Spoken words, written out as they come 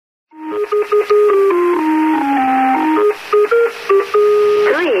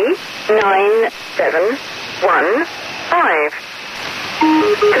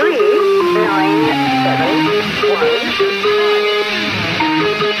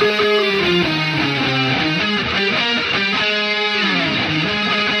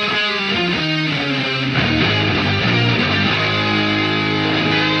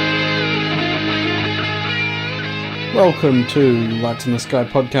Welcome to Lights in the Sky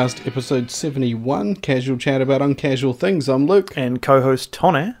podcast, episode 71, casual chat about uncasual things. I'm Luke. And co-host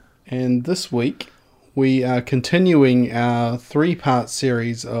Tone. And this week we are continuing our three-part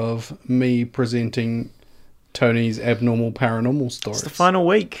series of me presenting Tony's abnormal paranormal stories. It's the final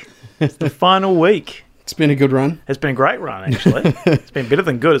week. It's the final week. It's been a good run. It's been a great run, actually. It's been better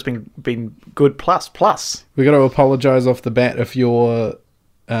than good. It's been good plus. We got to apologise off the bat if your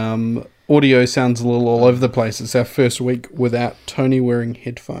audio sounds a little all over the place. It's our first week without Tony wearing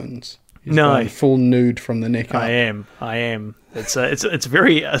headphones. He's going full nude from the neck up. I am. It's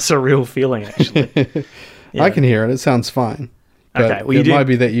very surreal feeling, actually. Yeah. I can hear it. It sounds fine. But okay, well, it might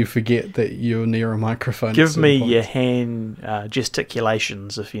be that you forget that you're near a microphone. Give me your hand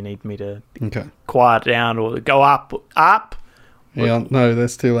gesticulations if you need me to quiet down or go up. Yeah, no,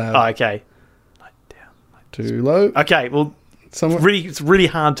 that's too loud. Oh, okay. Too low. Okay, well, it's really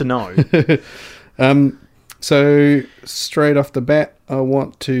hard to know. So straight off the bat, I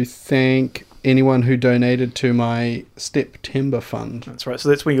want to thank anyone who donated to my Steptember fund. That's right. So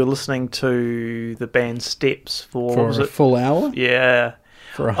that's when you're listening to the band Steps for a full hour. Yeah,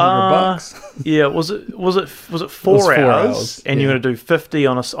 for $100. Yeah, was it 4 hours? And you're going to do 50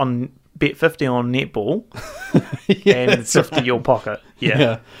 bet 50 on netball, and 50 your pocket.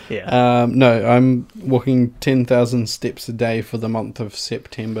 Yeah. No, I'm walking 10,000 steps a day for the month of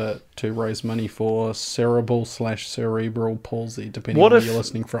September to raise money for cerebral palsy, depending on where you're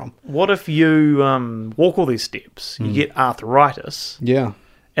listening from. What if you walk all these steps, you get arthritis,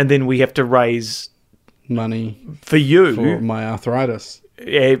 and then we have to raise money for you for my arthritis?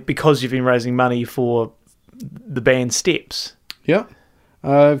 Yeah, because you've been raising money for the band Steps. Yeah.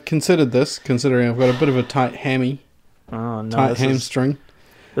 I've considered this, considering I've got a bit of a tight hammy. Oh, no. Tight hamstring.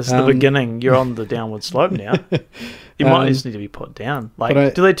 This is the beginning. You're on the downward slope now. You might just need to be put down. Do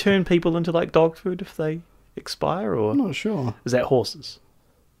they turn people into dog food if they expire? Or I'm not sure. Is that horses?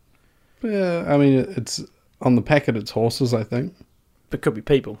 Yeah, I mean, it's on the packet, it's horses, I think. But it could be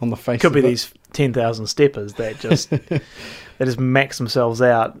people. On the face could be these 10,000 steppers that just they just max themselves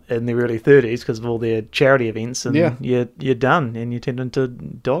out in their early 30s because of all their charity events, and you're done and you turn into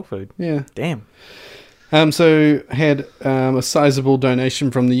dog food. Yeah. Damn. So had a sizable donation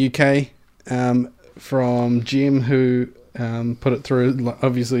from the UK from Jem, who put it through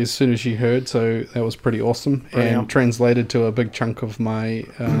obviously as soon as she heard, so that was pretty awesome. Brilliant. And translated to a big chunk of my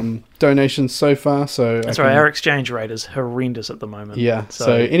donations so far. So that's right. Our exchange rate is horrendous at the moment. Yeah.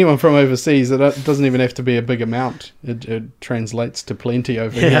 So anyone from overseas, it doesn't even have to be a big amount. It translates to plenty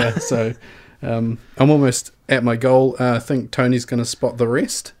over here. So I'm almost at my goal. I think Tony's going to spot the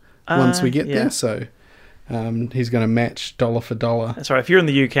rest once we get there. So he's going to match dollar for dollar. That's right. If you're in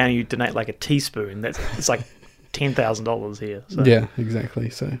the UK and you donate a teaspoon, it's like $10,000 here. So. Yeah,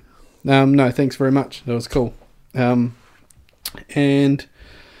 exactly. So, no, thanks very much. That was cool. And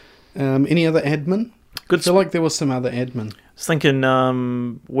any other admin? Good. I feel like there was some other admin. I was thinking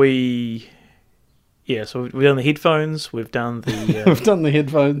so we've done the headphones. We've done the we've done the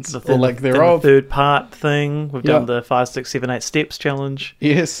headphones. The third part thing. We've done the 5, 6, 7, 8 steps challenge.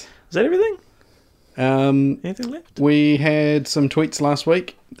 Yes. Is that everything? Anything left? We had some tweets last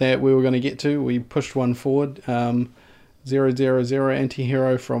week that we were going to get to. We pushed one forward. 000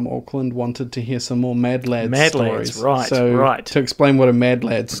 Antihero from Auckland wanted to hear some more Mad Lads stories. Right. To explain what a Mad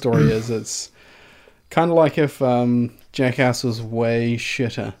Lad story is, it's kind of like if Jackass was way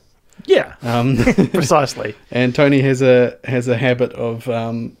shitter. Yeah, precisely. And Tony has a habit of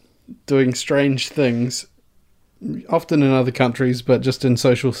doing strange things, often in other countries, but just in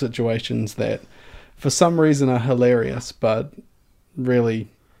social situations that for some reason are hilarious, but really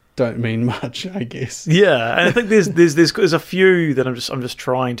don't mean much, I guess. Yeah, and I think there's a few that I'm just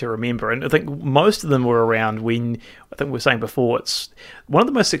trying to remember, and I think most of them were around when I think we were saying before. It's one of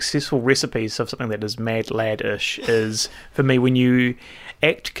the most successful recipes of something that is Mad Lad-ish is for me when you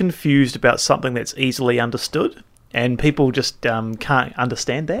act confused about something that's easily understood. And people just can't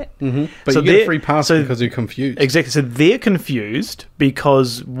understand that. Mm-hmm. But you get a free pass because you're confused. Exactly. So they're confused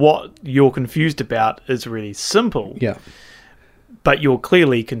because what you're confused about is really simple. Yeah. But you're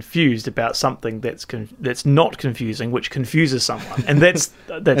clearly confused about something that's not confusing, which confuses someone. And that's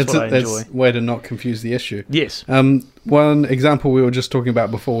what I enjoy. That's a way to not confuse the issue. Yes. One example we were just talking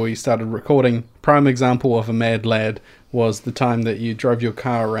about before we started recording, prime example of a Mad Lad was the time that you drove your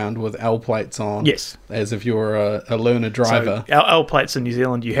car around with L plates on. Yes. As if you were a learner driver. So L plates in New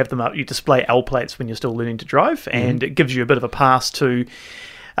Zealand, you have them up. You display L plates when you're still learning to drive, and it gives you a bit of a pass to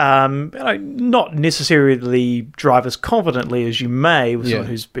Not necessarily drive as confidently as you may with Yeah. someone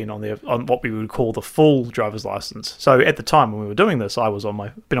who's been on what we would call the full driver's license. So at the time when we were doing this, I was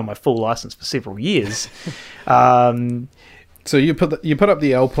been on my full license for several years. So you put up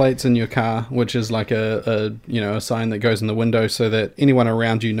the L plates in your car, which is like a sign that goes in the window so that anyone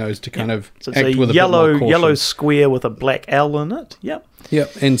around you knows to kind of So it's act a with a yellow bit more caution. yellow square with a black L in it. Yep.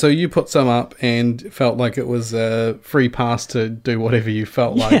 Yep. And so you put some up and felt like it was a free pass to do whatever you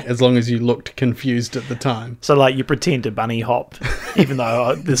felt like, as long as you looked confused at the time. So like you pretend to bunny hop, even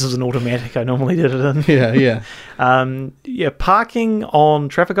though this is an automatic I normally did it in. Yeah. Parking on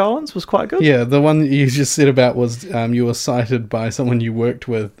traffic islands was quite good. Yeah, the one that you just said about was you were cited by someone you worked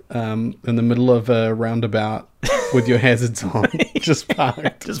with in the middle of a roundabout with your hazards on, just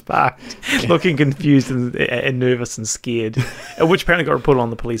parked. Just parked, looking confused and nervous and scared, which apparently got reported on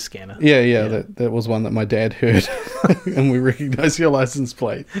the police scanner. Yeah. That was one that my dad heard, and we recognised your license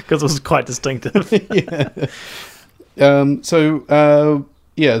plate. Because it was quite distinctive.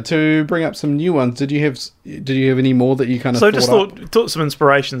 To bring up some new ones, did you have any more that you kind of thought some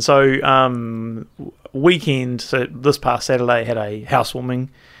inspiration. So weekend, so this past Saturday had a housewarming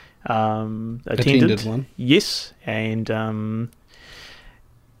attended one? Yes, and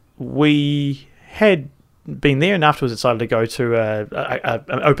we had been there, and afterwards decided to go to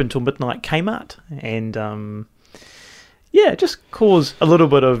an open till midnight Kmart, and just cause a little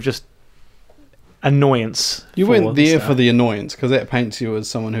bit of just annoyance. You went there for the annoyance, because that paints you as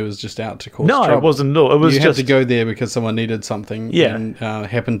someone who was just out to cause trouble. No, it wasn't. No, it was you just had to go there because someone needed something. Yeah. And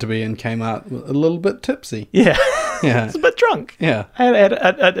happened to be in Kmart a little bit tipsy. Yeah. Yeah. It's a bit drunk. Yeah. I'd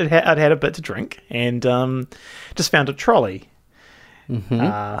had a bit to drink, and just found a trolley.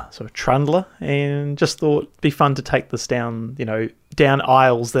 Sort of trundler, and just thought it'd be fun to take this down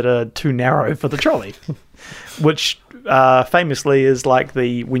aisles that are too narrow for the trolley, which famously is like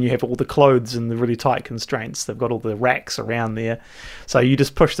when you have all the clothes and the really tight constraints, they've got all the racks around there, so you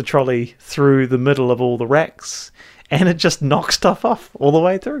just push the trolley through the middle of all the racks, and it just knocks stuff off all the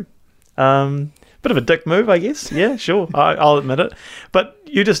way through. Bit of a dick move, I guess. Yeah, sure. I'll admit it. But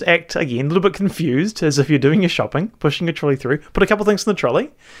you just act, again, a little bit confused, as if you're doing your shopping, pushing a trolley through, put a couple of things in the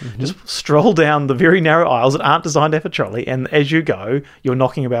trolley, just stroll down the very narrow aisles that aren't designed to have a trolley, and as you go, you're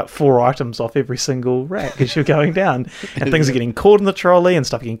knocking about 4 items off every single rack as you're going down. And things are getting caught in the trolley, and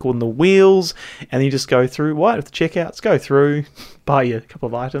stuff getting caught in the wheels, and then you just go through, with the checkouts, go through, buy you a couple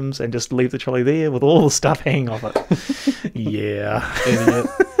of items, and just leave the trolley there with all the stuff hanging off it. Yeah.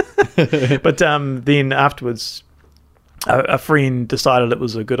 Idiot. But then afterwards, a friend decided it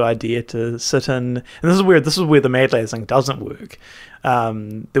was a good idea to sit in, and this is where the Mad Lads thing doesn't work.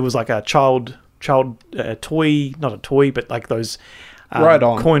 There was like a child toy, not a toy, but like those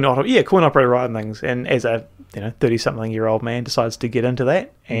Ride-on. coin operated ride-on things. And as a 30-something-year-old man decides to get into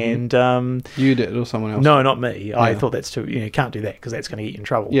that, and You did, or someone else? no, not me. I Yeah. thought that's too. You can't do that because that's going to get you in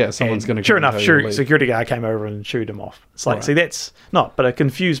trouble. Yeah, someone's And gonna Sure come and enough, tell you to leave. security guard came over and shooed him off. It's like, Right. see, that's not. But a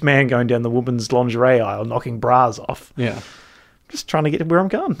confused man going down the woman's lingerie aisle, knocking bras off. Yeah. Just trying to get to where I'm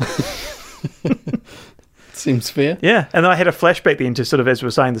going. Seems fair. Yeah, and then I had a flashback then to sort of, as we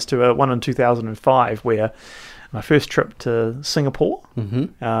were saying this, to one in 2005 where my first trip to Singapore,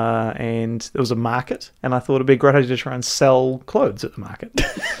 and there was a market, and I thought it'd be a great idea to try and sell clothes at the market.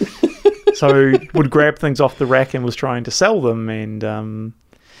 So would grab things off the rack and was trying to sell them, and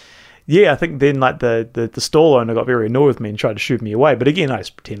I think then like the stall owner got very annoyed with me and tried to shoo me away. But again, I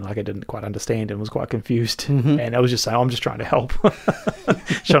just pretended like I didn't quite understand and was quite confused, and I was just saying, I'm just trying to help,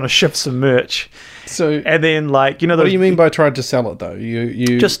 trying to shift some merch. So, And then like what do you mean by tried to sell it though?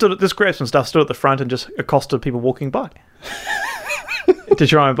 You just grabbed some stuff, stood at the front, and just accosted people walking by to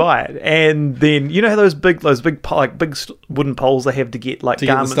try and buy it. And then how those big wooden poles they have to get like To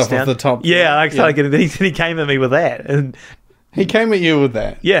get the garments stuff off down the top. Yeah, I started Yeah. getting. Then he came at me with that, and He came at you with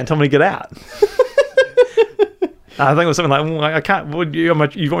that. and told me to get out. I think it was something like, well, I can't. You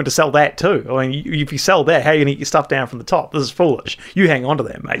want me to sell that too? I mean, if you sell that, how are you going to get your stuff down from the top? This is foolish. You hang on to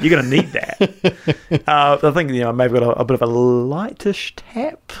that, mate. You're going to need that. I think I maybe got a bit of a lightish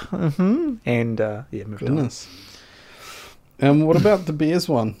tap, and moved on. Goodness. What about the beers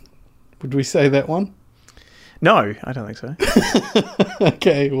one? Would we say that one? No, I don't think so.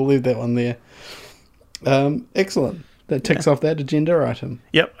 Okay, we'll leave that one there. Excellent. That ticks off that agenda item.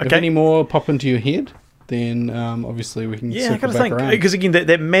 Yep. Okay. If any more pop into your head, then obviously we can Yeah, I circle gotta back think, around. because again,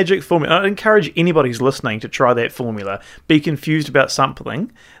 that magic formula. I'd encourage anybody who's listening to try that formula. Be confused about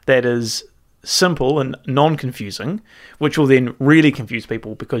something that is simple and non-confusing, which will then really confuse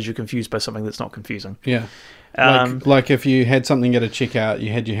people because you're confused by something that's not confusing. Yeah. Like if you had something at a checkout,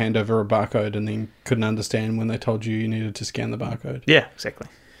 you had your hand over a barcode and then couldn't understand when they told you needed to scan the barcode. Yeah, exactly.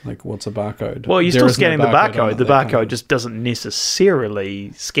 Like, what's a barcode? Well, you're still scanning the barcode. The barcode just doesn't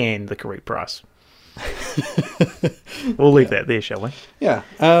necessarily scan the correct price. We'll leave that there, shall we? Yeah.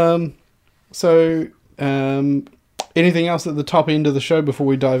 Anything else at the top end of the show before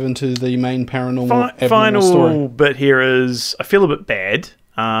we dive into the main paranormal abnormal story? Final bit here is I feel a bit bad.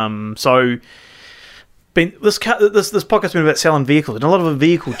 This podcast has been about selling vehicles, and a lot of a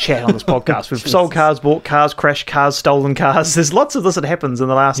vehicle chat on this podcast. We've sold cars, bought cars, crashed cars, stolen cars. There's lots of this that happens in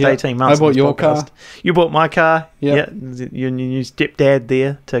the last 18 months. I bought your car. You bought my car. Yep. Yeah. Your new stepdad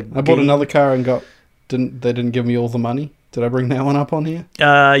there. I bought another car and they didn't give me all the money. Did I bring that one up on here?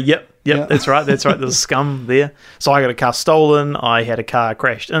 Yep, yeah. That's right. There's scum there. So I got a car stolen. I had a car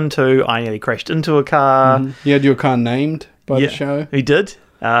crashed into. I nearly crashed into a car. Mm-hmm. You had your car named by the show? He did.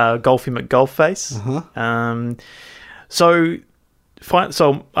 Golfy McGolfface.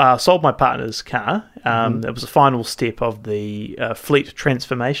 Sold my partner's car. It was the final step of the fleet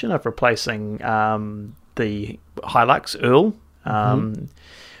transformation of replacing the Hilux Earl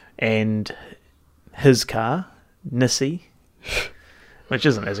and his car, Nissi, which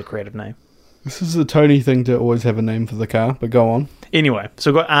isn't as a creative name. This is a Tony thing to always have a name for the car, but go on. Anyway,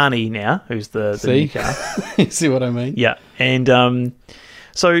 so we've got Arnie now, who's the new car. You see what I mean? Yeah, and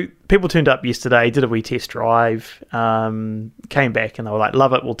so people turned up yesterday, did a wee test drive, came back and they were like,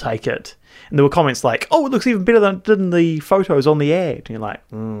 love it, we'll take it. And there were comments like, oh, it looks even better than the photos on the ad. And you're like,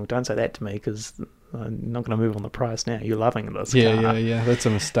 don't say that to me because I'm not going to move on the price now. You're loving this car. Yeah, that's a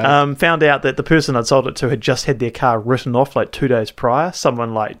mistake. Found out that the person I'd sold it to had just had their car written off like 2 days prior.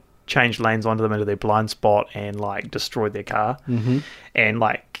 Someone like changed lanes onto them into their blind spot and like destroyed their car. And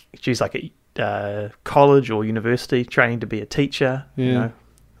like she's like at college or university training to be a teacher. You know,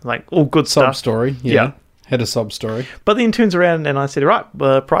 like all good stuff. Sob story. Yeah. Had a sob story. But then turns around and I said, right,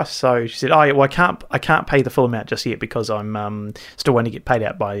 the price. So she said, oh yeah, well I can't pay the full amount just yet because I'm still waiting to get paid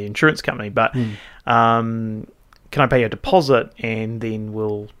out by the insurance company. But can I pay a deposit and then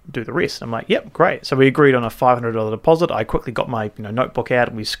we'll do the rest? I'm like, yep, great. So we agreed on a $500 deposit. I quickly got my notebook out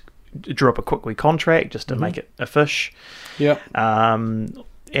and we drew up a quick wee contract just to make it a fish. Yeah.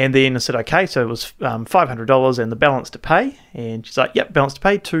 And then I said, okay, so it was $500 and the balance to pay. And she's like, yep, balance to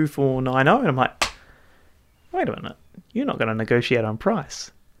pay, 2490. And I'm like, wait a minute, you're not going to negotiate on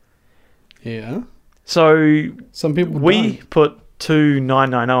price. Yeah. So some people put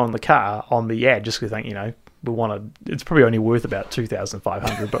 2990 on the car on the ad just because we think, we want to. It's probably only worth about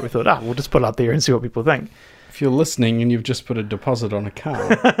 2,500, but we thought, we'll just put it up there and see what people think. If you're listening and you've just put a deposit on a car,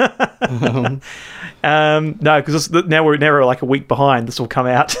 no, because now we're like a week behind. This will come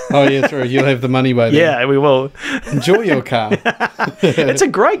out. Oh yeah, true. You'll have the money by then. Yeah, we will. Enjoy your car. It's a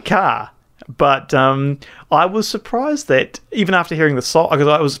great car. But I was surprised that even after hearing the sob, because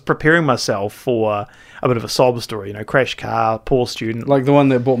I was preparing myself for a bit of a sob story, crash car, poor student. Like the one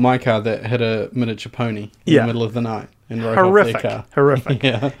that bought my car that hit a miniature pony in the middle of the night and rode off their car. Horrific.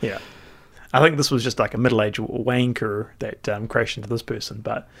 Yeah. I think this was just like a middle-aged wanker that crashed into this person,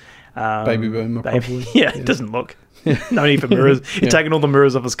 but... baby boomer, probably. Yeah, it doesn't look. No need for mirrors. He's taking all the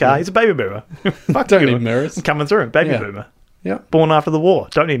mirrors off his car. He's a baby boomer. Fuck, don't need mirrors. Coming through, baby boomer. Yeah. Born after the war.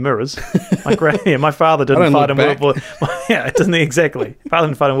 Don't need mirrors. My father didn't fight in World War... Yeah, it doesn't exactly. Father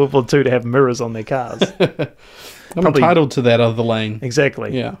didn't fight in World War II to have mirrors on their cars. I'm entitled to that other lane.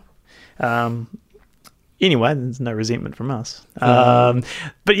 Exactly. Yeah. Anyway, there's no resentment from us.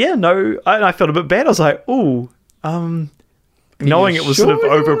 But yeah, no, I felt a bit bad. I was like, ooh, knowing it was sort of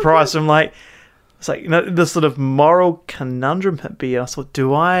overpriced, I'm like, it's like this sort of moral conundrum hit me. I thought,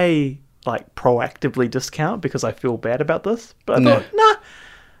 do I like proactively discount because I feel bad about this? But I thought, nah.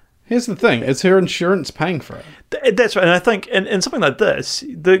 Here's the thing: it's her insurance paying for it. That's right, and I think in something like this,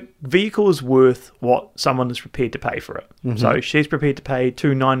 the vehicle is worth what someone is prepared to pay for it. So she's prepared to pay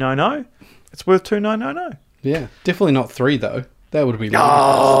 $2,990. It's worth $2,990. Yeah, definitely not 3 though. That would be ludicrous.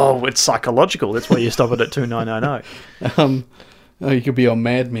 Oh, it's psychological. That's why you stop it at $2,990. You could be on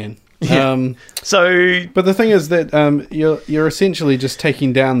Mad Men. Yeah. But the thing is that you're essentially just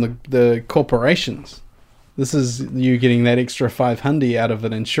taking down the corporations. This is you getting that extra $500 out of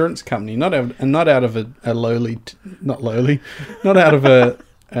an insurance company, not out of a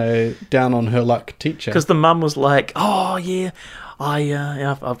down on her luck teacher. Because the mum was like, "Oh yeah,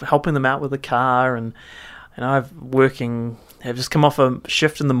 I'm helping them out with the car, and and I've just come off a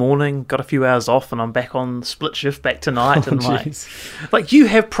shift in the morning, got a few hours off, and I'm back on split shift back tonight. And like you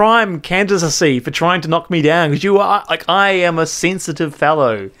have prime candidacy for trying to knock me down because you are like I am a sensitive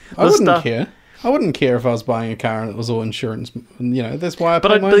fellow. I wouldn't care. I wouldn't care if I was buying a car and it was all insurance. You know, that's why I pay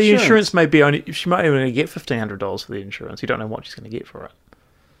my But the insurance may be only she might only get $1,500 for the insurance. You don't know what she's going to get for it.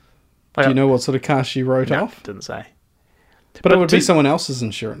 Like, do you know what sort of car she wrote off? Didn't say. But it would be someone else's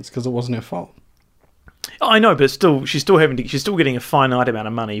insurance because it wasn't her fault. I know, but still, she's still getting a finite amount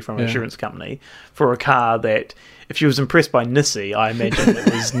of money from an insurance company for a car that, if she was impressed by Nissi, I imagine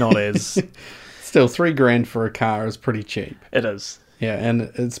it was not as. Still, $3,000 for a car is pretty cheap. It is. Yeah, and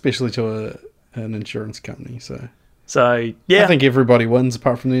especially to an insurance company. So yeah, I think everybody wins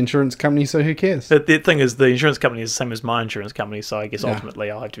apart from the insurance company. So who cares? But the thing is, the insurance company is the same as my insurance company. So I guess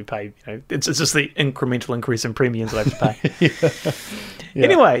ultimately I'll have to pay. It's just the incremental increase in premiums that I have to pay. Yeah.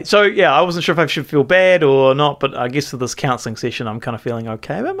 Anyway, so yeah, I wasn't sure if I should feel bad or not, but I guess for this counselling session, I'm kind of feeling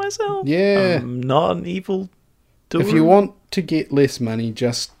okay about myself. Yeah, I'm not an evil doer. If you want to get less money,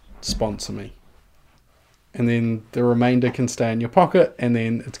 just sponsor me. And then the remainder can stay in your pocket, and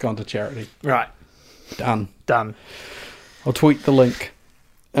then it's gone to charity. Right. Done. I'll tweet the link.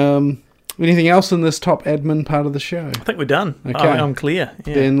 Anything else in this top admin part of the show? I think we're done. Okay. I'm clear.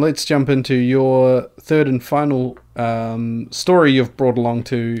 Yeah. Then let's jump into your third and final story you've brought along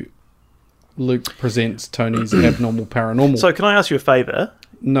to Luke Presents Tony's Abnormal Paranormal. So can I ask you a favour?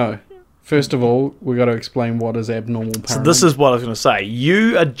 No. First of all, we've got to explain what is abnormal paranormal. So this is what I was going to say.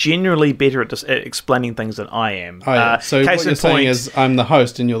 You are generally better at explaining things than I am. Oh, yeah. So what you're saying is I'm the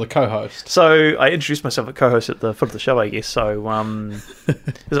host and you're the co-host. So I introduced myself as co-host at the foot of the show, I guess. So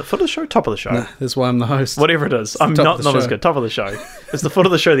is it foot of the show? Top of the show? Nah, that's why I'm the host. Whatever it is. I'm not as good. Top of the show. It's the foot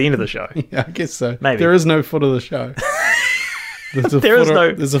of the show, the end of the show. Yeah, I guess so. Maybe. There is no foot of the show.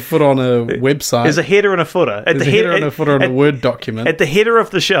 There's a foot on a website. There's a header and a footer. There's a header and a footer on a Word document. At the header of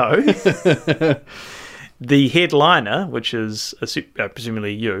the show, the headliner, which is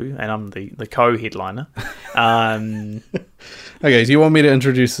presumably you, and I'm the co-headliner. Okay, so you want me to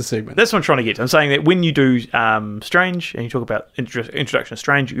introduce the segment? That's what I'm trying to get to. I'm saying that when you do Strange, and you talk about introduction of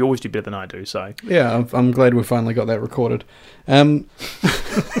Strange, you always do better than I do. So yeah, I'm glad we finally got that recorded.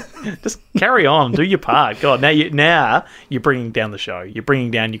 Just carry on, do your part. God, now you're bringing down the show. You're bringing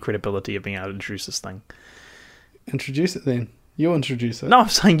down your credibility of being able to introduce this thing. Introduce it then. You introduce it. No, I'm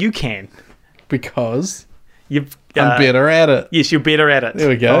saying you can. Because I'm better at it. Yes, you're better at it. There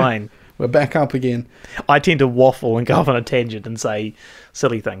we go. Fine. We're back up again. I tend to waffle and go off on a tangent and say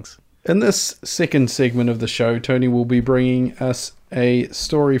silly things. In this second segment of the show, Tony will be bringing us a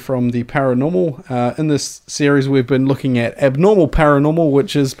story from the paranormal. In this series, we've been looking at abnormal paranormal,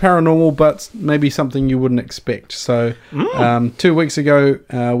 which is paranormal, but maybe something you wouldn't expect. So 2 weeks ago,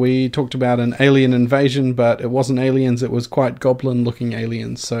 we talked about an alien invasion, but it wasn't aliens. It was quite goblin-looking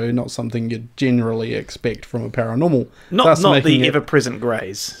aliens, so not something you'd generally expect from a paranormal. Not the ever-present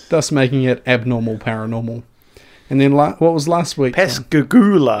greys. Thus making it abnormal paranormal. And then what was last week?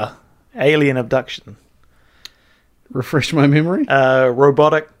 Pascagoula. Alien abduction. Refresh my memory.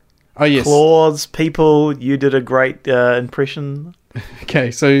 Robotic. Oh yes. Claws. People. You did a great impression.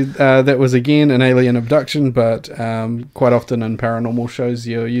 Okay, so that was again an alien abduction, but quite often in paranormal shows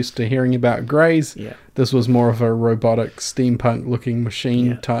you're used to hearing about greys. Yeah. This was more of a robotic, steampunk-looking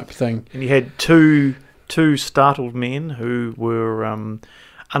machine type thing. And you had two startled men who were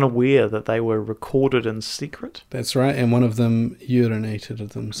unaware that they were recorded in secret. That's right, and one of them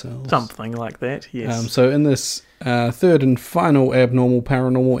urinated themselves. Something like that, yes. So in this third and final abnormal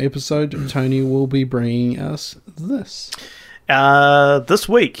paranormal episode, Tony will be bringing us this. This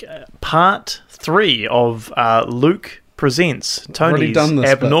week, part 3 of Luke Presents Tony's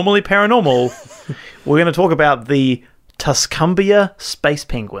Abnormally Paranormal. We're going to talk about the Tuscumbia space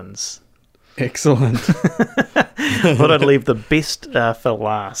penguins. Excellent. Thought I'd leave the best for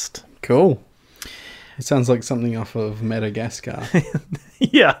last. Cool. It sounds like something off of Madagascar.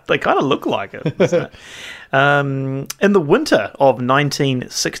 Yeah, they kind of look like it. Doesn't it? In the winter of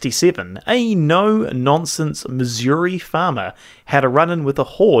 1967, a no-nonsense Missouri farmer had a run-in with a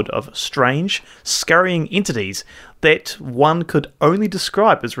horde of strange, scurrying entities that one could only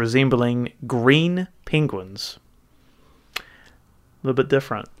describe as resembling green penguins. A little bit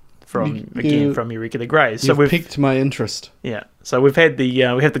different from your regular greys. So we've piqued my interest. Yeah. So we've had we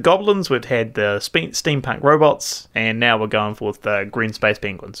have the goblins, we've had the steampunk robots, and now we're going for the green space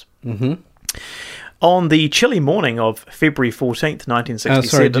penguins. Mm-hmm. On the chilly morning of February 14th, 1967...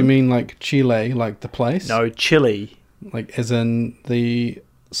 sorry, do you mean like Chile, like the place? No, chili. Like as in the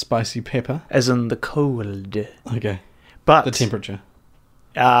spicy pepper? As in the cold. Okay. But the temperature.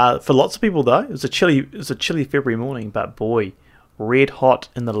 For lots of people, though, it was a chilly February morning, but boy, red hot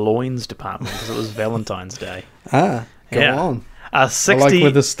in the loins department because it was Valentine's Day. Go on. I like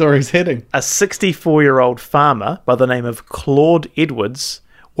where the story's heading. A 64-year-old farmer by the name of Claude Edwards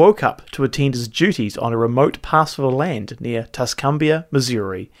woke up to attend his duties on a remote parcel of land near Tuscumbia,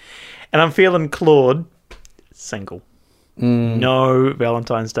 Missouri. And I'm feeling Claude single. No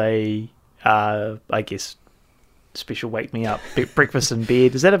Valentine's Day, I guess, special wake me up. Breakfast in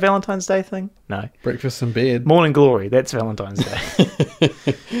bed. Is that a Valentine's Day thing? No. Breakfast in bed. Morning glory. That's Valentine's Day.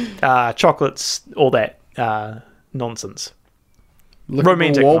 Chocolates, all that nonsense.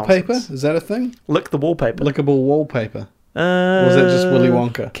 Romantic wallpaper? Nonsense. Is that a thing? Lick the wallpaper. Lickable wallpaper. Or was that just Willy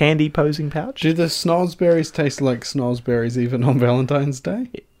Wonka? Candy posing pouch? Do the snozzberries taste like snozzberries even on Valentine's Day?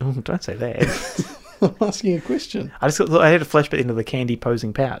 Oh, don't say that. I'm asking a question. I had a flashback into the candy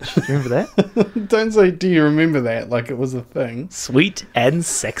posing pouch. Do you remember that? Don't say, do you remember that? Like it was a thing. Sweet and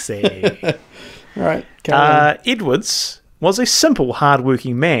sexy. All right. Edwards was a simple,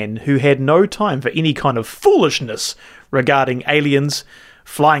 hard-working man who had no time for any kind of foolishness regarding aliens,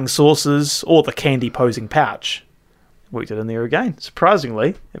 flying saucers, or the candy posing pouch. Worked it in there again.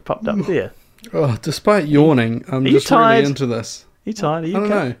 Surprisingly, it popped up there. Oh, despite yawning, I'm just really into this. Are you tired? Are you I don't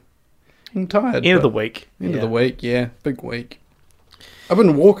know. I'm tired. End of the week. End of the week, yeah. Big week. I've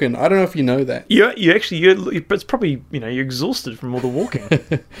been walking. I don't know if you know that. It's probably, you're exhausted from all the walking.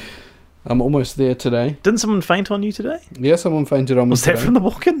 I'm almost there today. Didn't someone faint on you today? Yeah, someone fainted on me today. Was that from the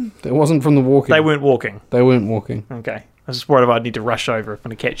walking? It wasn't from the walking. They weren't walking. Okay. I was just worried if I'd need to rush over if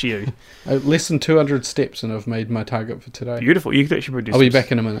I'm going to catch you. Less than 200 steps and I've made my target for today. Beautiful. You could actually do I'll be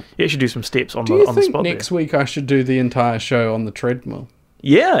back in a minute. You should do some steps on the spot. Do you think next week I should do the entire show on the treadmill?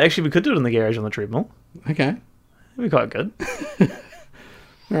 Yeah, actually we could do it in the garage on the treadmill. Okay. That'd be quite good.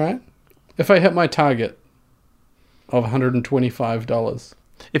 All right. If I hit my target of $125.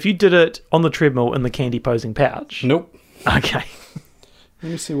 If you did it on the treadmill in the candy posing pouch. Nope. Okay.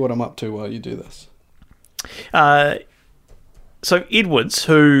 Let me see what I'm up to while you do this. So Edwards,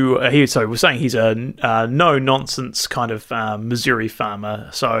 we're saying he's a no-nonsense kind of Missouri farmer.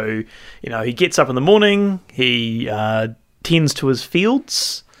 So, he gets up in the morning, he tends to his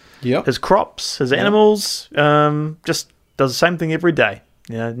fields, his crops, his animals, just does the same thing every day.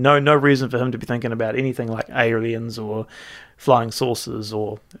 No reason for him to be thinking about anything like aliens or flying saucers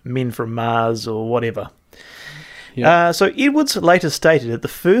or men from Mars or whatever. Yep. So Edwards later stated that the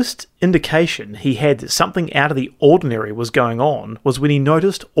first indication he had that something out of the ordinary was going on was when he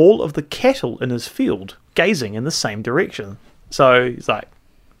noticed all of the cattle in his field gazing in the same direction. So he's like,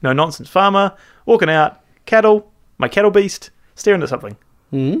 no nonsense farmer, walking out, cattle, my cattle beast, staring at something.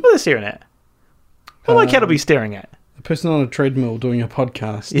 Mm-hmm. What are they staring at? What might my cattle be staring at? A person on a treadmill doing a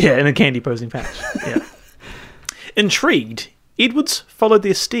podcast. Yeah, in a candy posing pouch. Yeah. Intrigued, Edwards followed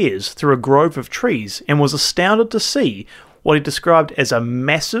their stairs through a grove of trees and was astounded to see what he described as a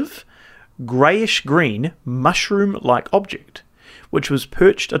massive, greyish-green, mushroom-like object, which was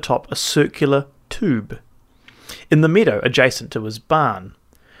perched atop a circular tube in the meadow adjacent to his barn.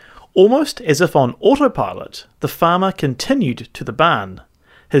 Almost as if on autopilot, the farmer continued to the barn,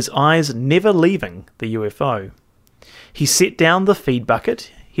 his eyes never leaving the UFO. He set down the feed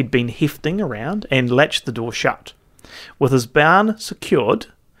bucket he'd been hefting around and latched the door shut. With his barn secured,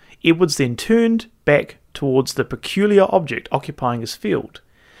 Edwards then turned back towards the peculiar object occupying his field.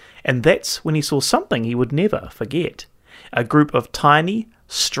 And that's when he saw something he would never forget. A group of tiny,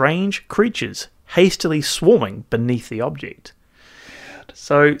 strange creatures hastily swarming beneath the object.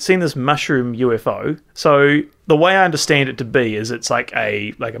 So, seeing this mushroom UFO, so the way I understand it to be is it's like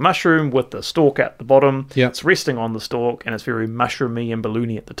a mushroom with the stalk at the bottom. Yep. It's resting on the stalk and it's very mushroomy and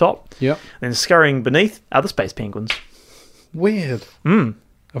balloony at the top. Yep. Then scurrying beneath are the space penguins. Weird.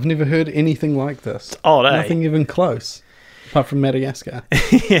 I've never heard anything like this. Odd, eh? Nothing even close, apart from Madagascar.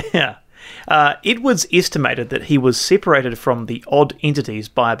 Yeah. Edwards estimated that he was separated from the odd entities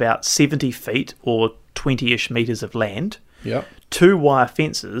by about 70 feet or 20-ish metres of land. Yep. 2 wire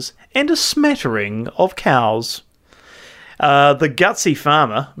fences, and a smattering of cows. The gutsy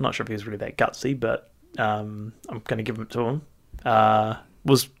farmer, I'm not sure if he was really that gutsy, but I'm going to give it to him,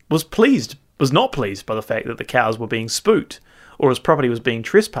 was not pleased by the fact that the cows were being spooked or his property was being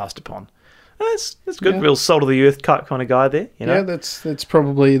trespassed upon. That's good, real salt of the earth kind of guy there. Yeah, that's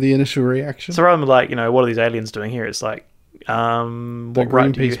probably the initial reaction. So rather than like, what are these aliens doing here? It's like, what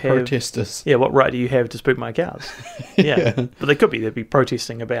right do you have? Protesters. Yeah, what right do you have to spook my cows? Yeah, but they could be. They'd be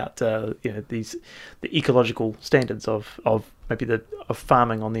protesting about the ecological standards of maybe of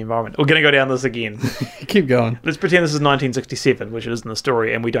farming on the environment. We're going to go down this again. Keep going. Let's pretend this is 1967, which it is in the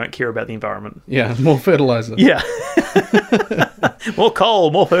story, and we don't care about the environment. Yeah, more fertilizer. Yeah. More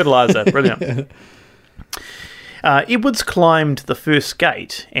coal, more fertilizer. Brilliant. Edwards climbed the first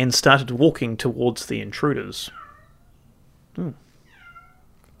gate and started walking towards the intruders.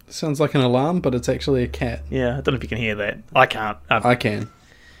 Sounds like an alarm, but it's actually a cat. Yeah, I don't know if you can hear that. I can't. I can.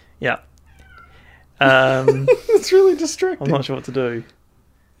 Yeah. It's really distracting. I'm not sure what to do.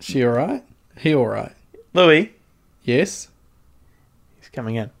 She alright? He alright? Louis, Yes? he's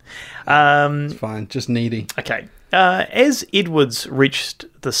coming in. It's fine. Just needy. Okay. As Edwards reached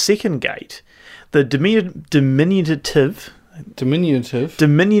the second gate, the diminutive, Diminutive.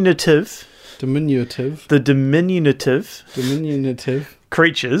 Diminutive.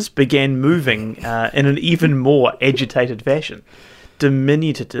 creatures began moving in an even more agitated fashion.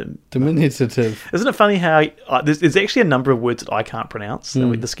 Diminutive. Diminutive. Isn't it funny how there's actually a number of words that I can't pronounce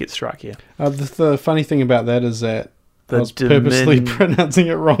that this gets struck here? The funny thing about that is that The I was purposely pronouncing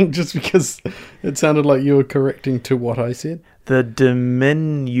it wrong just because it sounded like you were correcting to what I said. The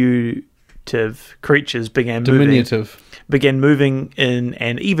diminutive creatures began moving in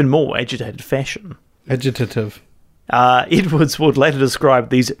an even more agitated fashion. Agitative. Edwards would later describe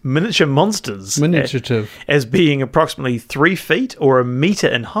these miniature monsters as being approximately 3 feet or a metre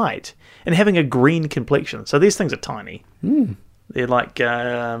in height and having a green complexion. So these things are tiny. They're like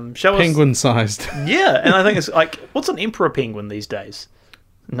penguin-sized. Yeah, and I think it's like, what's an emperor penguin these days?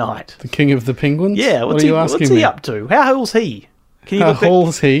 Night. The king of the penguins? Yeah, what are you asking me? Up to? How tall's he? How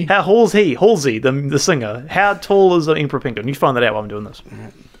tall's he? How tall's he? Halsey, the singer. How tall is an emperor penguin? You find that out while I'm doing this.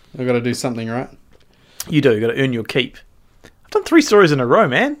 I've got to do something, right? You do. You've got to earn your keep. I've done 3 stories in a row,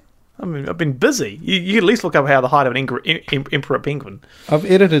 man. I mean, I've been busy. You at least look up how the height of an emperor penguin. I've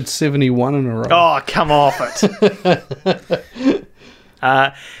edited 71 in a row. Oh, come off it.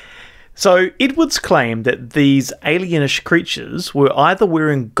 So Edwards claimed that these alienish creatures were either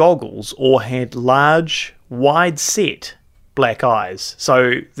wearing goggles or had large, wide-set black eyes.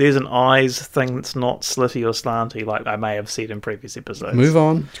 So there's an eyes thing that's not slitty or slanty, like I may have said in previous episodes. Move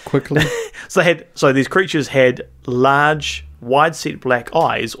on quickly. So these creatures had large, wide-set black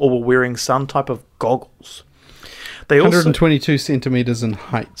eyes, or were wearing some type of goggles. They 122 centimeters in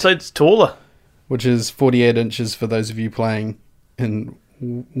height. So it's taller, which is 48 inches for those of you playing in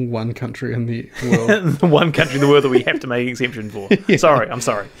one country in the world. One country in the world that we have to make an exemption for. Yeah. I'm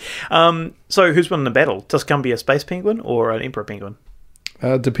sorry. So who's won the battle? Tuscumbia space penguin or an emperor penguin?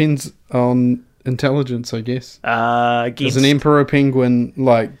 Depends on intelligence, I guess. Is an emperor penguin,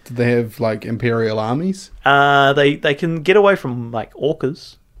 like, do they have like imperial armies? They can get away from like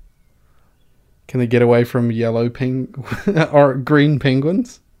orcas. Can they get away from yellow or green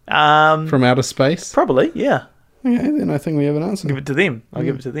penguins from outer space? Probably, yeah. Okay, then I think we have an answer. Give it to them. I'll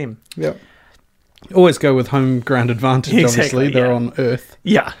give it to them. Yep. Always go with home ground advantage, exactly, obviously. They're on Earth.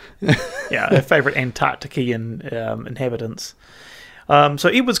 Yeah. Yeah, our favourite Antarctican inhabitants. So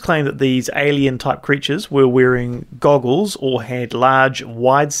Edwards claimed that these alien-type creatures were wearing goggles or had large,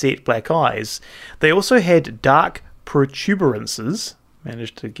 wide-set black eyes. They also had dark protuberances,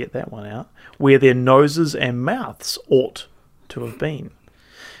 managed to get that one out, where their noses and mouths ought to have been.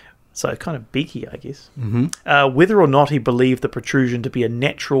 So kind of beaky, I guess. Mm-hmm. Whether or not he believed the protrusion to be a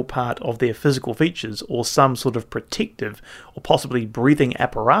natural part of their physical features or some sort of protective or possibly breathing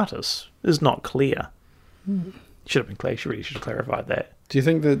apparatus is not clear. Should have been clear. She really should have clarified that. Do you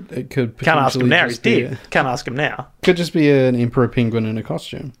think that it could Can't ask him now. He's potentially dead. Can't ask him now. Could just be an emperor penguin in a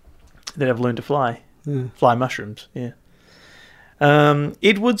costume. They'd have learned to fly. Yeah. Fly mushrooms, yeah.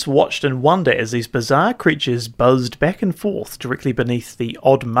 Edwards watched in wonder as these bizarre creatures buzzed back and forth directly beneath the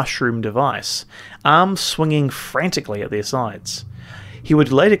odd mushroom device, arms swinging frantically at their sides. He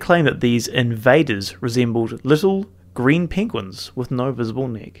would later claim that these invaders resembled little green penguins with no visible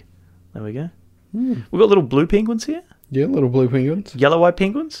neck. There we go. We've got little blue penguins here. Yeah, little blue penguins. Yellow-eyed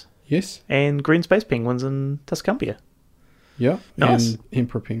penguins. Yes. And green space penguins in Tuscumbia. Yeah, nice. And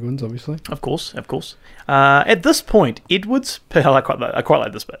emperor penguins, obviously. Of course. At this point, Edwards... I quite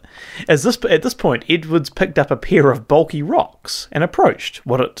like this bit. At this point, Edwards picked up a pair of bulky rocks and approached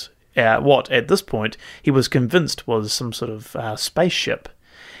what at this point he was convinced was some sort of spaceship.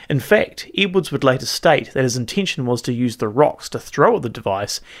 In fact, Edwards would later state that his intention was to use the rocks to throw at the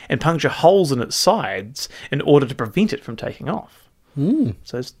device and puncture holes in its sides in order to prevent it from taking off.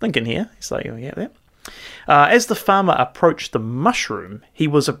 So he's thinking here. He's like, yeah, there. As the farmer approached the mushroom, he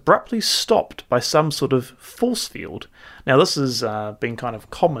was abruptly stopped by some sort of force field. Now, this has been kind of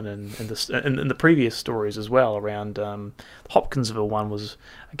common in the previous stories as well. Around the Hopkinsville one was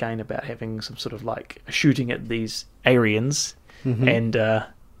again about having some sort of like shooting at these aliens and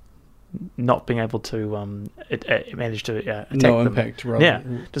not being able to manage to attack them. No impact, rather. Yeah,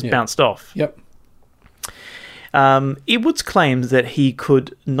 just bounced off. Yep. Edwards claims that he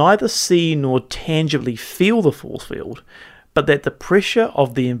could neither see nor tangibly feel the force field, but that the pressure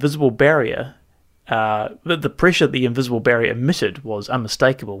of the invisible barrier, the pressure the invisible barrier emitted was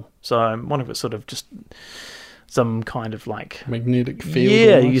unmistakable. So I'm wondering if it's sort of just some kind of like magnetic field.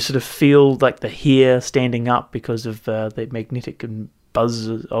 Yeah, almost. you sort of feel like the hair standing up because of the magnetic and buzz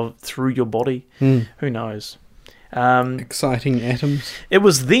through your body. Who knows? Exciting atoms. It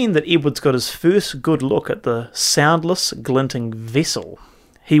was then that Edwards got his first good look at the soundless, glinting vessel.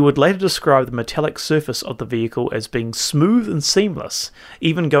 He would later describe the metallic surface of the vehicle as being smooth and seamless,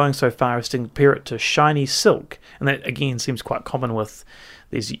 even going so far as to compare it to shiny silk. And that, again, seems quite common with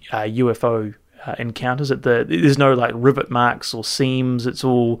these UFO encounters. There's no like rivet marks or seams. It's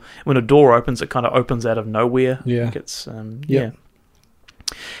all, when a door opens, it kind of opens out of nowhere. Yeah. Like it's, yeah.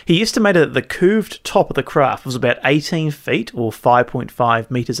 He estimated that the curved top of the craft was about 18 feet or 5.5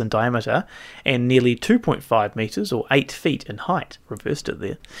 metres in diameter and nearly 2.5 metres or 8 feet in height. Reversed it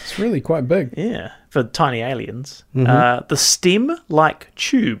there. It's really quite big. Yeah, for tiny aliens. The stem-like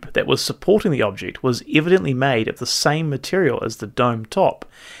tube that was supporting the object was evidently made of the same material as the dome top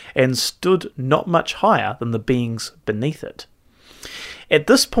and stood not much higher than the beings beneath it. At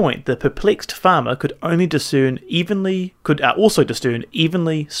this point, the perplexed farmer could also discern evenly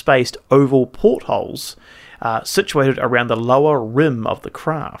spaced oval portholes situated around the lower rim of the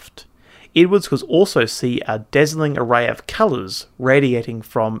craft. Edwards could also see a dazzling array of colours radiating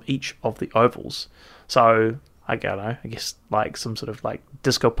from each of the ovals. So, I don't know, I guess like some sort of like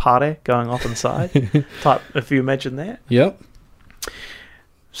disco party going off inside type, if you imagine that. Yep.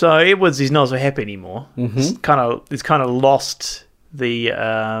 So Edwards is not so happy anymore. He's kind of lost the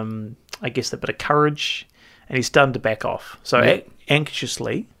I guess the bit of courage, and he's starting to back off. So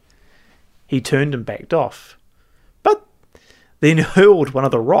anxiously, he turned and backed off, but then hurled one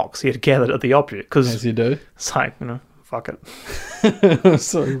of the rocks he had gathered at the object. Because as you do. It's like, fuck it.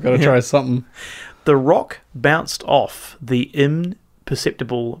 So we've got to try something. The rock bounced off the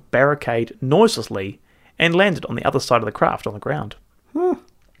imperceptible barricade noiselessly and landed on the other side of the craft on the ground.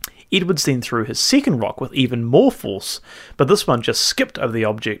 Edwards then threw his second rock with even more force, but this one just skipped over the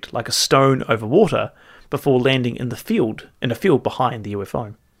object like a stone over water before landing in a field behind the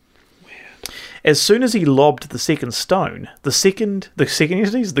UFO. Weird. As soon as he lobbed the second stone,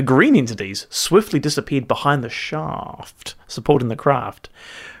 the green entities swiftly disappeared behind the shaft supporting the craft,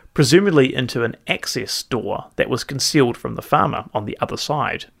 presumably into an access door that was concealed from the farmer on the other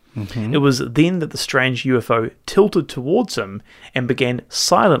side. It was then that the strange UFO tilted towards him and began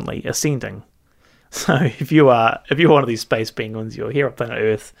silently ascending. So if you're one of these space penguins, you're here on planet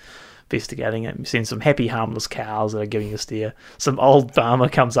Earth investigating it, you've seen some happy harmless cows that are giving you a steer. Some old farmer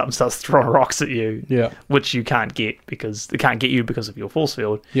comes up and starts throwing rocks at you, which you can't get because they can't get you because of your force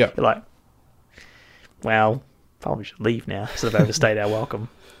field. You're like, well, probably should leave now instead of overstayed our welcome.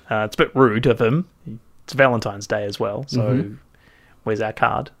 It's a bit rude of him. It's Valentine's Day as well, so where's our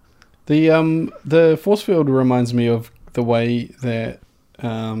card? The force field reminds me of the way that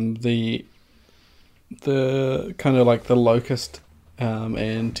the kind of like the Locust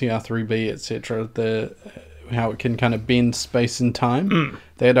and TR3B, etc., how it can kind of bend space and time.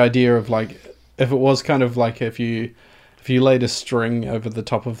 That idea of like, if it was kind of like if you laid a string over the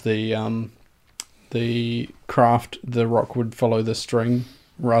top of the craft, the rock would follow the string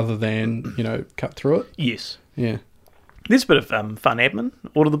rather than cut through it. Yes. Yeah. There's a bit of fun admin.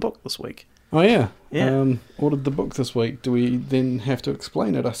 Ordered the book this week. Oh, yeah. Ordered the book this week. Do we then have to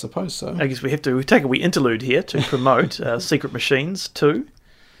explain it? I suppose so. I guess we have to. We take a wee interlude here to promote Secret Machines 2.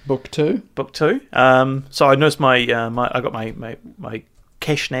 Book 2. Book 2. So I noticed I got my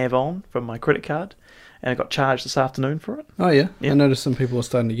cash nav on from my credit card, and I got charged this afternoon for it. Oh, yeah. I noticed some people are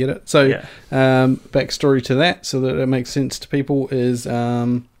starting to get it. So, backstory to that, so that it makes sense to people, is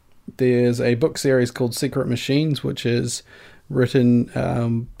there's a book series called Secret Machines, which is written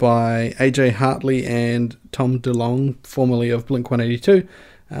by AJ Hartley and Tom DeLonge, formerly of Blink-182.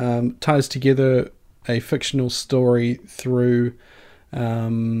 Ties together a fictional story through, how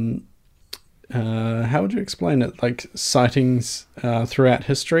would you explain it? Like sightings throughout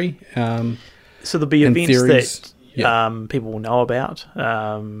history. So there'll be events theories, that people will know about,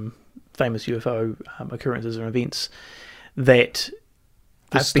 famous UFO occurrences or events that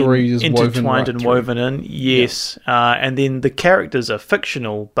have been intertwined and woven in. Yes. And then the characters are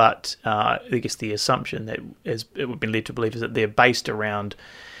fictional, but I guess the assumption that it would be led to believe is that they're based around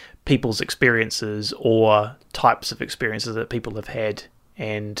people's experiences or types of experiences that people have had,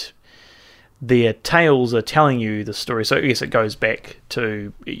 and their tales are telling you the story. So I guess it goes back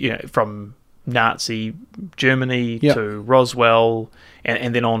to, from Nazi Germany Yep. to Roswell,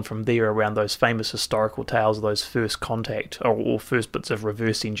 and then on from there around those famous historical tales of those first contact or first bits of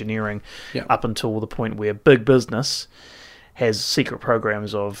reverse engineering, Yep. up until the point where big business has secret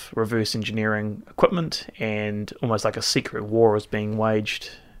programs of reverse engineering equipment, and almost like a secret war is being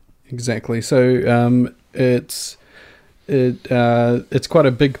waged. Exactly. So it's quite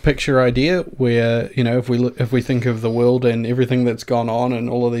a big picture idea where, if we think of the world and everything that's gone on and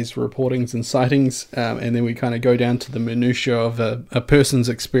all of these reportings and sightings, and then we kind of go down to the minutiae of a person's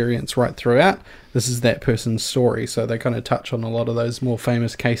experience right throughout, this is that person's story. So they kind of touch on a lot of those more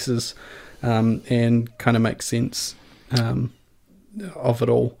famous cases, and kind of make sense of it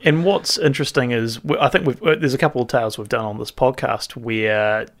all. And what's interesting is, I think there's a couple of tales we've done on this podcast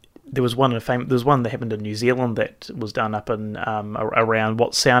where there was one that happened in New Zealand that was done up in around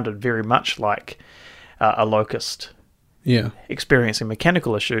what sounded very much like a locust. Yeah. Experiencing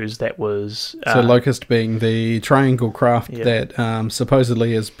mechanical issues that was... So Locust being the triangle craft that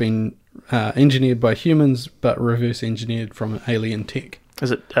supposedly has been engineered by humans but reverse engineered from alien tech.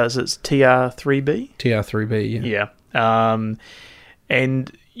 Is it TR-3B? TR-3B, yeah. Yeah.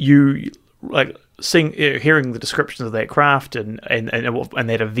 And you, like, hearing the descriptions of that craft and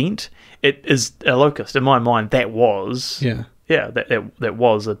that event, it is a locust. In my mind, that was... Yeah. Yeah, that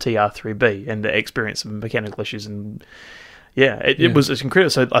was a TR-3B, and the experience of mechanical issues, and it's incredible.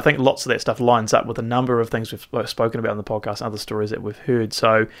 So I think lots of that stuff lines up with a number of things we've spoken about in the podcast, and other stories that we've heard.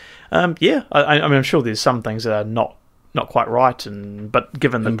 So, I mean, I'm sure there's some things that are not quite right, but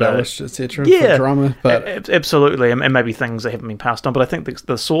given that embellished, etc. for drama, but absolutely, and maybe things that haven't been passed on. But I think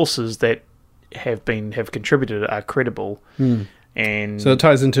the sources that have contributed are credible. And so it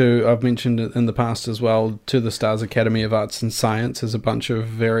ties into, I've mentioned it in the past as well, To the Stars Academy of Arts and Science is a bunch of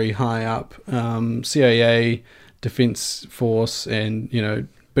very high up CIA, Defense Force, and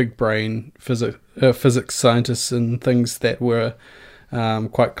big brain physics scientists and things that were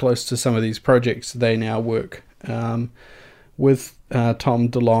quite close to some of these projects. They now work with Tom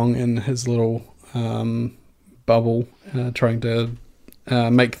DeLonge and his little bubble, trying to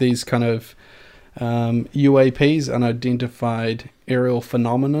make these kind of UAPs, unidentified aerial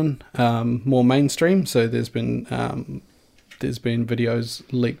phenomenon, more mainstream. So there's been videos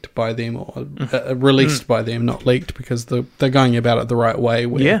leaked by them or released by them, not leaked, because they're going about it the right way.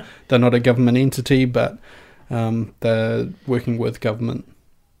 Where they're not a government entity, but they're working with government.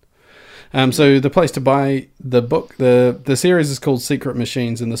 So the place to buy the book, the series is called Secret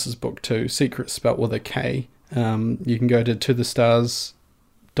Machines, and this is book 2. Secret spelt with a K. You can go to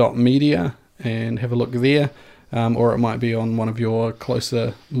tothestars.media and have a look there, or it might be on one of your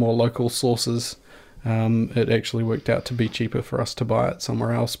closer, more local sources. It actually worked out to be cheaper for us to buy it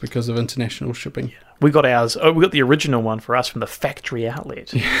somewhere else because of international shipping. We got ours. Oh, we got the original one for us from the factory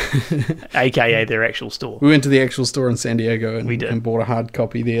outlet, aka their actual store. We went to the actual store in San Diego and, we did. And bought a hard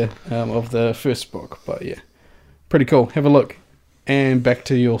copy there of the first book. But yeah, pretty cool. Have a look. And back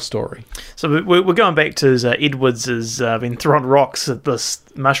to your story. So we're going back to Edwards has been throwing rocks at this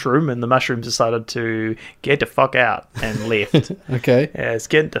mushroom, and the mushroom decided to get the fuck out and left. Okay. Yeah, it's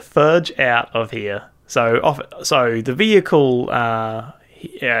getting the fudge out of here. So the vehicle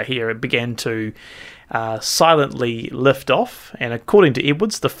here began to silently lift off, and according to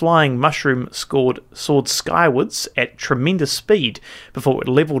Edwards, the flying mushroom soared skywards at tremendous speed before it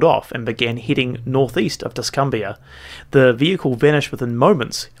levelled off and began heading northeast of Tuscumbia. The vehicle vanished within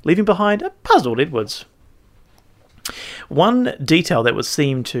moments, leaving behind a puzzled Edwards. One detail that would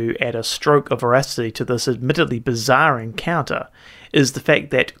seem to add a stroke of veracity to this admittedly bizarre encounter is the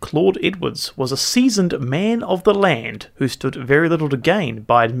fact that Claude Edwards was a seasoned man of the land who stood very little to gain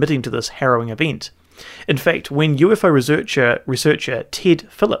by admitting to this harrowing event. In fact, when UFO researcher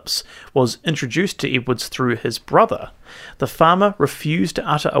Ted Phillips was introduced to Edwards through his brother, the farmer refused to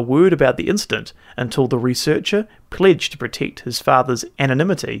utter a word about the incident until the researcher pledged to protect his father's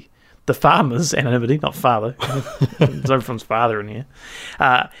anonymity. The farmer's anonymity, not father. There's no one's father in here.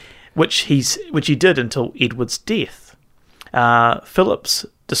 Which he did until Edwards' death. Phillips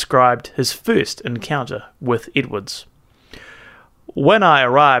described his first encounter with Edwards. When I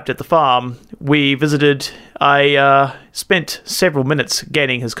arrived at the farm we visited, I spent several minutes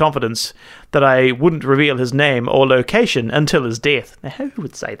gaining his confidence that I wouldn't reveal his name or location until his death. Now, who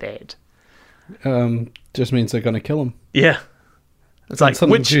would say that? Just means they're going to kill him. Yeah. It's like,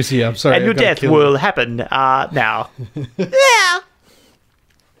 something juicy. I'm sorry. And your death will happen now. Yeah.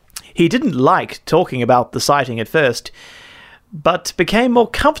 He didn't like talking about the sighting at first, but became more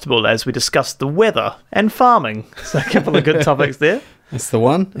comfortable as we discussed the weather and farming. So a couple of good topics there. That's the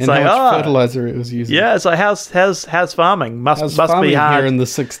one. And like, how much fertilizer it was using. Yeah, it's like how's farming? Must farming be hard here in the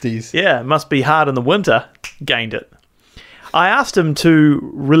 60s. Yeah, must be hard in the winter. Gained it. I asked him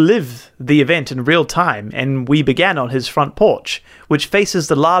to relive the event in real time, and we began on his front porch, which faces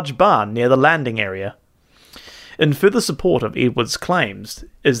the large barn near the landing area. In further support of Edwards' claims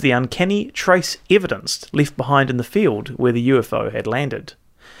is the uncanny trace evidence left behind in the field where the UFO had landed.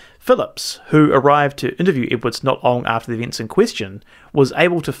 Phillips, who arrived to interview Edwards not long after the events in question, was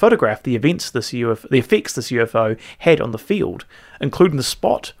able to photograph the effects this UFO had on the field, including the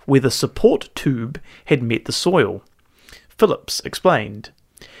spot where the support tube had met the soil. Phillips explained,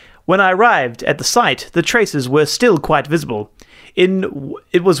 "When I arrived at the site, the traces were still quite visible.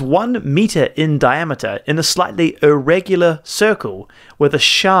 It was 1 meter in diameter in a slightly irregular circle where the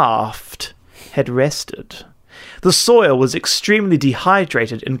shaft had rested. The soil was extremely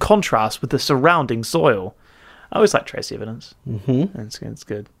dehydrated in contrast with the surrounding soil." I always like trace evidence. Mm-hmm. That's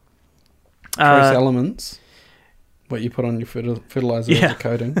good. Trace elements. What you put on your fertilizer as a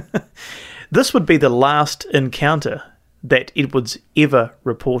coating. This would be the last encounter that Edwards ever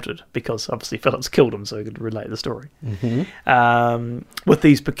reported, because obviously Phillips killed him, so he could relate the story. Mm-hmm. With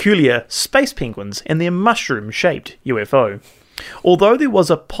these peculiar space penguins and their mushroom-shaped UFO. Although there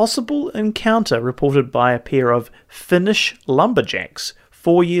was a possible encounter reported by a pair of Finnish lumberjacks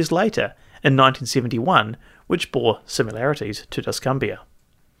 4 years later in 1971, which bore similarities to Tuscumbia.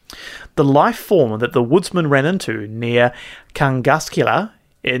 The life form that the woodsman ran into near Kangaskela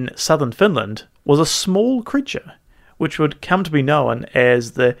in southern Finland was a small creature, which would come to be known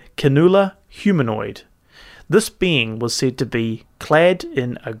as the Canula humanoid. This being was said to be clad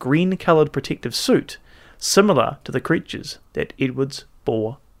in a green-coloured protective suit, similar to the creatures that Edwards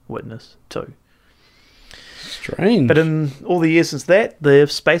bore witness to. Strange. But in all the years since that, the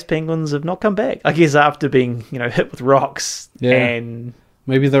space penguins have not come back. I guess after being, hit with rocks and...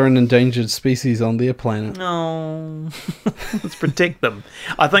 Maybe they're an endangered species on their planet. No. Let's protect them.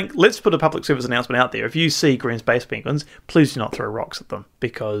 I think let's put a public service announcement out there. If you see green space penguins, please do not throw rocks at them,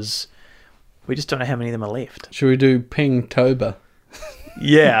 because we just don't know how many of them are left. Should we do Pingtober?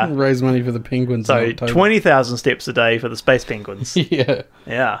 Yeah. Raise money for the penguins. So 20,000 steps a day for the space penguins. Yeah.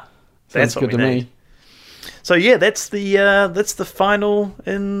 Yeah. That's good to me. So yeah, that's the final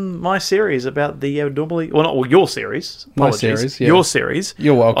in my series about the abnormally... Well, not your series. My Apologies. series, yeah. Your series.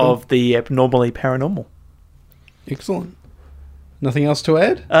 You're welcome. Of the abnormally paranormal. Excellent. Nothing else to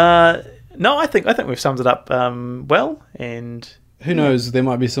add? No, I think we've summed it up well, and... Who knows, there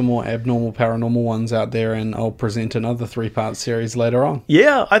might be some more abnormal paranormal ones out there, and I'll present another 3-part series later on.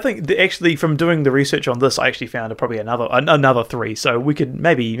 Yeah, I think actually from doing the research on this, I actually found probably another 3. So we could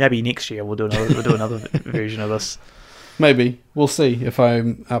maybe next year we'll do another version of this. Maybe. We'll see if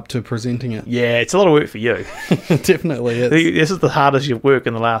I'm up to presenting it. Yeah, it's a lot of work for you. Definitely is. This is the hardest you've worked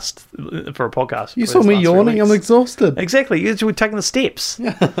for a podcast. You saw me yawning, I'm exhausted. Exactly, you're taking the steps. Yeah,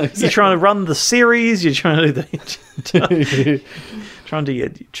 exactly. You're trying to run the series, you're trying to do trying to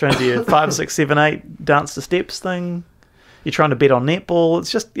do your 5, 6, 7, 8 dance to steps thing. You're trying to bet on netball.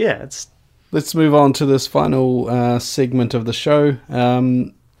 It's just, it's... Let's move on to this final segment of the show.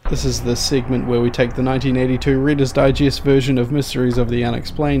 This is the segment where we take the 1982 Reader's Digest version of Mysteries of the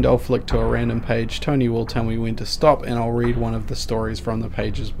Unexplained. I'll flick to a random page. Tony will tell me when to stop, and I'll read one of the stories from the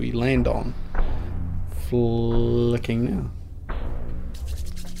pages we land on. Flicking now.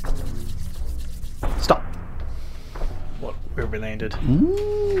 Stop. Where we landed.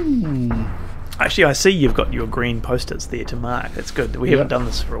 Mm. Actually, I see you've got your green post-its there to mark. That's good. We haven't done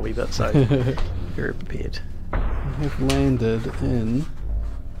this for a wee bit, so very prepared. I have landed in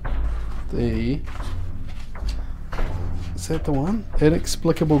the... Is that the one?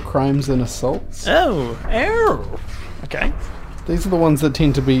 Inexplicable Crimes and Assaults. Oh. Okay. These are the ones that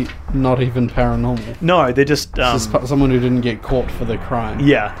tend to be not even paranormal. No, they're just... It's just someone who didn't get caught for the crime.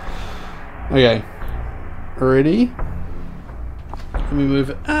 Yeah. Okay. Ready? Let me move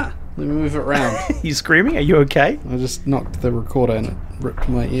it. Let me move it around. You screaming? Are you okay? I just knocked the recorder and it ripped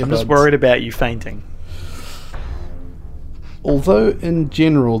my earbuds. I'm just worried about you fainting. Although in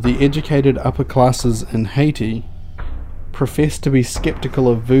general the educated upper classes in Haiti profess to be skeptical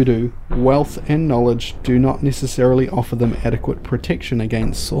of voodoo, wealth and knowledge do not necessarily offer them adequate protection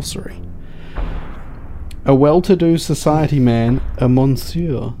against sorcery. A well-to-do society man, a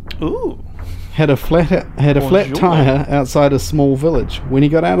monsieur, Ooh. had a flat tire outside a small village. When he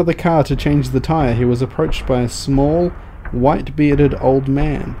got out of the car to change the tire, he was approached by a small, white-bearded old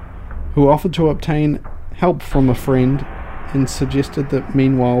man who offered to obtain help from a friend and suggested that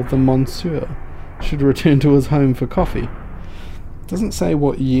meanwhile the monsieur should return to his home for coffee. Doesn't say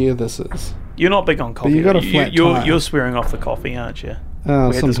what year this is. You're not big on coffee. you got a flat tire. You're swearing off the coffee, aren't you? We had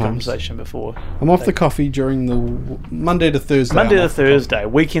this Sometimes. conversation before. I'm off the coffee during the Monday to Thursday. Monday I'm to off the coffee. Thursday,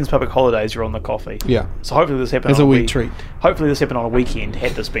 weekends, public holidays, you're on the coffee. Yeah, So hopefully this happened as on a a wee week. treat. Hopefully this happened on a weekend.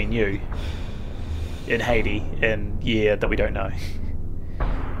 Had this been you in Haiti in year that we don't know.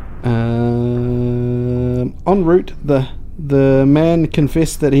 En route, the man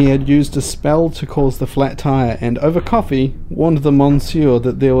confessed that he had used a spell to cause the flat tire, and over coffee warned the monsieur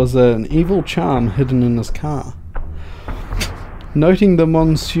that there was an evil charm hidden in his car. Noting the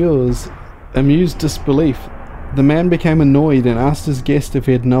monsieur's amused disbelief, the man became annoyed and asked his guest if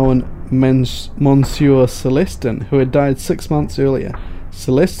he had known Monsieur Celestin, who had died 6 months earlier.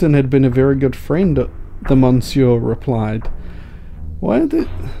 Celestin had been a very good friend, the monsieur replied.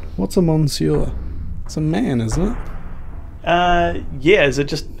 What's a monsieur? It's a man, isn't it? Yeah. Is it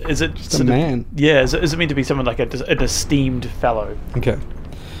just a man. Yeah. Is it meant to be someone like an esteemed fellow? Okay.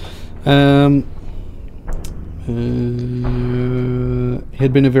 He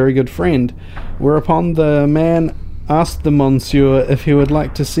had been a very good friend, whereupon the man asked the monsieur if he would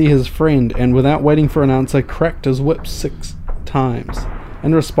like to see his friend, and without waiting for an answer, cracked his whip 6 times.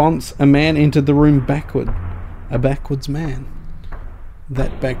 In response, a man entered the room backward. A backwards man.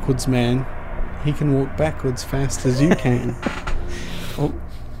 That backwards man, he can walk backwards fast as you can. Oh,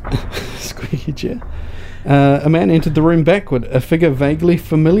 squeaky chair. A man entered the room backward, a figure vaguely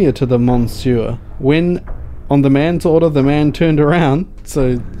familiar to the monsieur. When, on the man's order, the man turned around.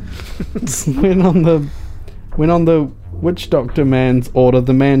 So, when on the witch doctor man's order,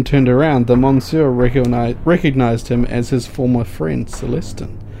 the man turned around, the monsieur recognized him as his former friend,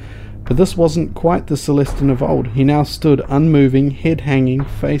 Celestin. But this wasn't quite the Celestin of old. He now stood unmoving, head hanging,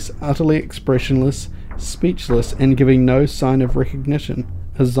 face utterly expressionless, speechless, and giving no sign of recognition.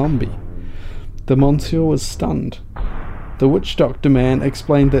 A zombie. The monsieur was stunned. The witch doctor man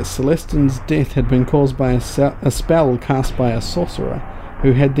explained that Celestin's death had been caused by a spell cast by a sorcerer,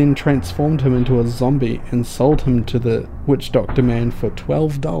 who had then transformed him into a zombie and sold him to the witch doctor man for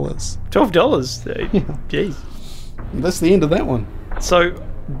 $12. $12. Yeah. Jeez. That's the end of that one. So,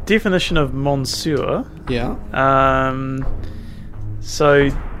 definition of monsieur. Yeah. So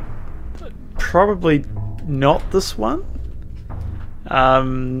probably not this one.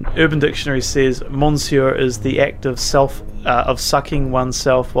 Urban Dictionary says monsieur is the act of sucking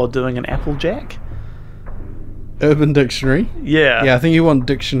oneself while doing an applejack. Urban Dictionary. Yeah. Yeah, I think you want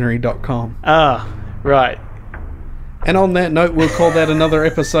dictionary.com. Ah, right. And on that note, we'll call that another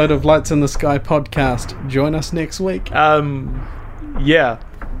episode of Lights in the Sky podcast. Join us next week. Yeah.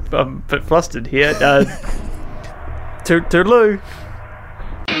 I'm a bit flustered here. Toodaloo.